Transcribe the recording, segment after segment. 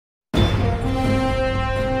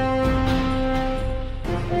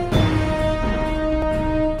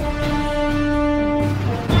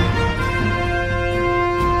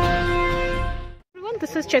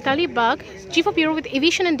Chaitali Bagh, Chief of Bureau with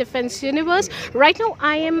Aviation and Defence Universe. Right now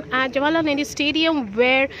I am at Jawaharlal Nehru Stadium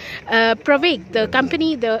where Pravaig, the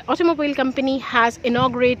company, the automobile company, has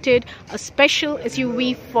inaugurated a special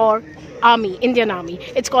SUV for Army, Indian Army.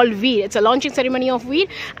 It's called Veer. It's a launching ceremony of Veer,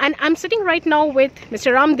 and I'm sitting right now with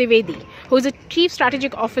Mr. Divedi, who is a Chief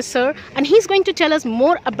Strategic Officer, and he's going to tell us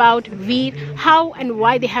more about Veer, how and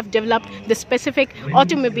why they have developed this specific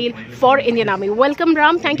automobile for Indian Army. Welcome,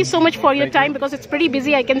 Ram. Thank you so much for your time, because it's pretty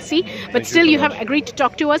busy, I can see, but still you have agreed to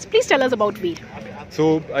talk to us. Please tell us about Veer.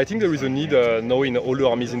 So I think there is a need now in all the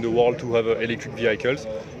armies in the world to have electric vehicles.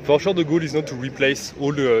 For sure, the goal is not to replace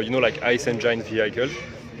all the like ICE engine vehicles,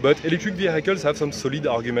 but electric vehicles have some solid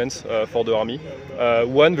arguments for the army.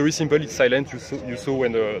 One, very simple, it's silent. You saw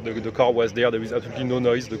when the car was there is absolutely no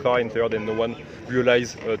noise. The car entered and no one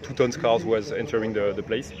realized 2 tons cars was entering the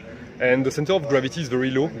place. And the center of gravity is very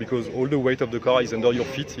low because all the weight of the car is under your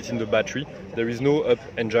feet. It's in the battery. There is no up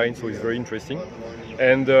engine, so it's very interesting.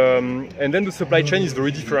 And then the supply chain is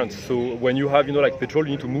very different. So when you have like petrol,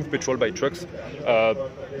 you need to move petrol by trucks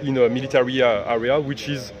in a military area, which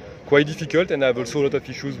is quite difficult, and I have also a lot of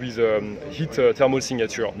issues with heat thermal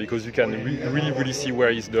signature, because you can really see where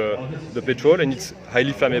is the petrol, and it's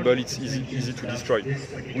highly flammable. It's easy to destroy.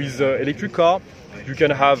 With electric car, you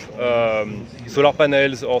can have solar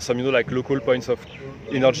panels or some like local points of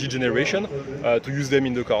energy generation to use them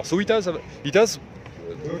in the car. So it has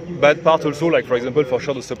bad part also, like for example, for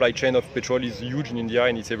sure the supply chain of petrol is huge in India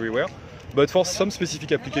and it's everywhere. But for some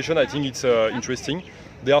specific application, I think it's interesting.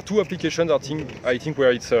 There are 2 applications I think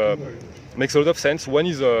where it makes a lot of sense. One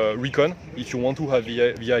is recon. If you want to have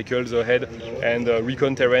vehicles ahead and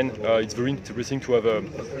recon terrain, it's very interesting to have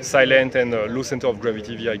a silent and low center of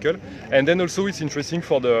gravity vehicle. And then also it's interesting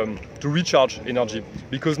for to recharge energy,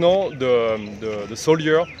 because now the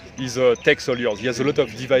soldier is tech soldiers. He has a lot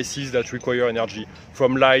of devices that require energy,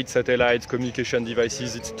 from lights, satellites, communication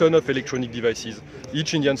devices. It's a ton of electronic devices.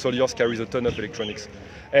 Each Indian soldier carries a ton of electronics,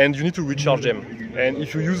 and you need to recharge them. And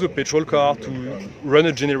if you use a petrol car to run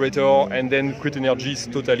a generator and then create energy, it's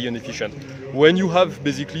totally inefficient. When you have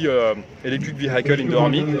basically an electric vehicle in the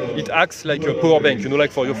army, it acts like a power bank.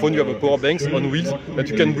 Like for your phone, you have a power bank on wheels that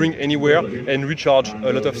you can bring anywhere and recharge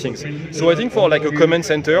a lot of things. So I think for like a command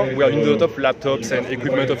center where you need a lot of laptops and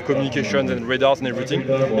equipment of communications and radars and everything,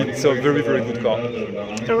 it's a very good car.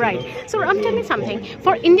 Right. So Ram, tell me something.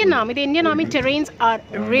 For Indian Army, the Indian Army terrains are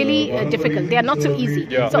really difficult. They are not so easy.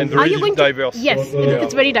 Yeah, so and very diverse. Yes,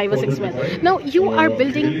 it's very diverse as well. Now you are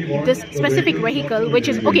building this specific vehicle, which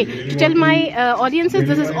is okay. To tell my audiences,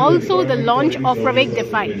 this is also the launch of Pravaig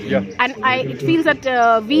Defy, and it feels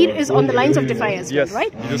that Veer is on the lines of Defy as well,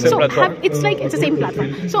 right? It's the same platform. It's the same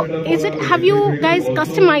platform. So have you guys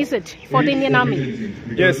customized it for the Indian Army?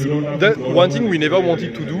 Yes, that one thing we never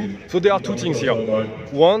wanted to do. So there are 2 things here.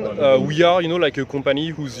 One, we are like a company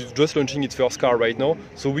who's just launching its first car right now,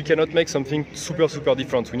 so we cannot make something super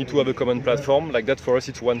different. We need to have a common platform. Like that, for us,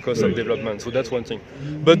 it's one cost of development. So that's one thing.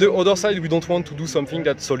 But the other side, we don't want to do something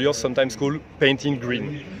that soldiers sometimes call painting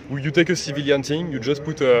green. You take a civilian thing, you just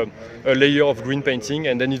put a layer of green painting,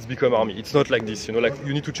 and then it's become army. It's not like this. Like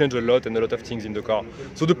you need to change a lot of things in the car.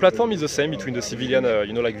 So the platform is the same between the civilian,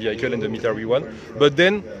 like vehicle and the military one. But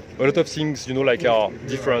then a lot of things, like are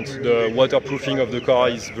different. The waterproofing of the car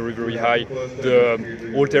is very high.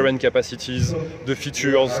 The all-terrain capacities, the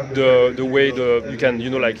features, the way you can,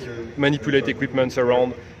 like manipulate equipment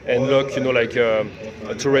around and lock, like a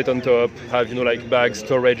turret on top, have, like bags,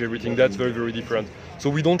 storage, everything. That's very different. So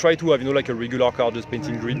we don't try to have, like a regular car just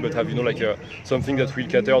painting green, but have, like something that will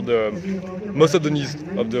cater most of the needs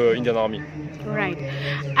of the Indian Army. Right.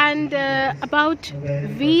 And about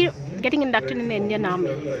Veer getting inducted in the Indian Army,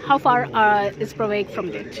 how far is Pravaig from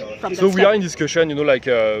that? So we are in discussion,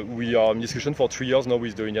 we are in discussion for 3 years now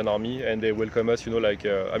with the Indian Army, and they welcome us,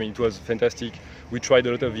 it was fantastic. We tried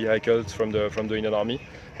a lot of vehicles from the Indian Army,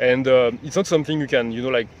 and it's not something you can,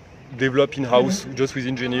 develop in-house just with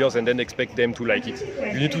engineers and then expect them to like it.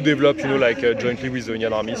 You need to develop, jointly with the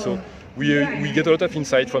Indian Army. So we get a lot of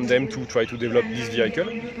insight from them to try to develop this vehicle,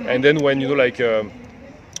 and then when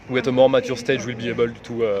we're at a more mature stage, we'll be able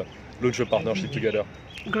to launch a partnership together.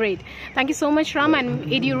 Great. Thank you so much, Ram.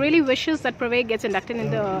 And Eddie really wishes that Pravaig gets inducted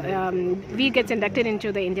Veer gets inducted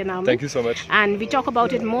into the Indian Army. Thank you so much. And we talk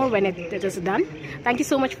about it more when it is done. Thank you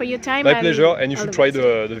so much for your time. My pleasure. And you should try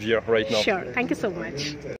the Veer right now. Sure. Thank you so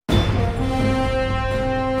much.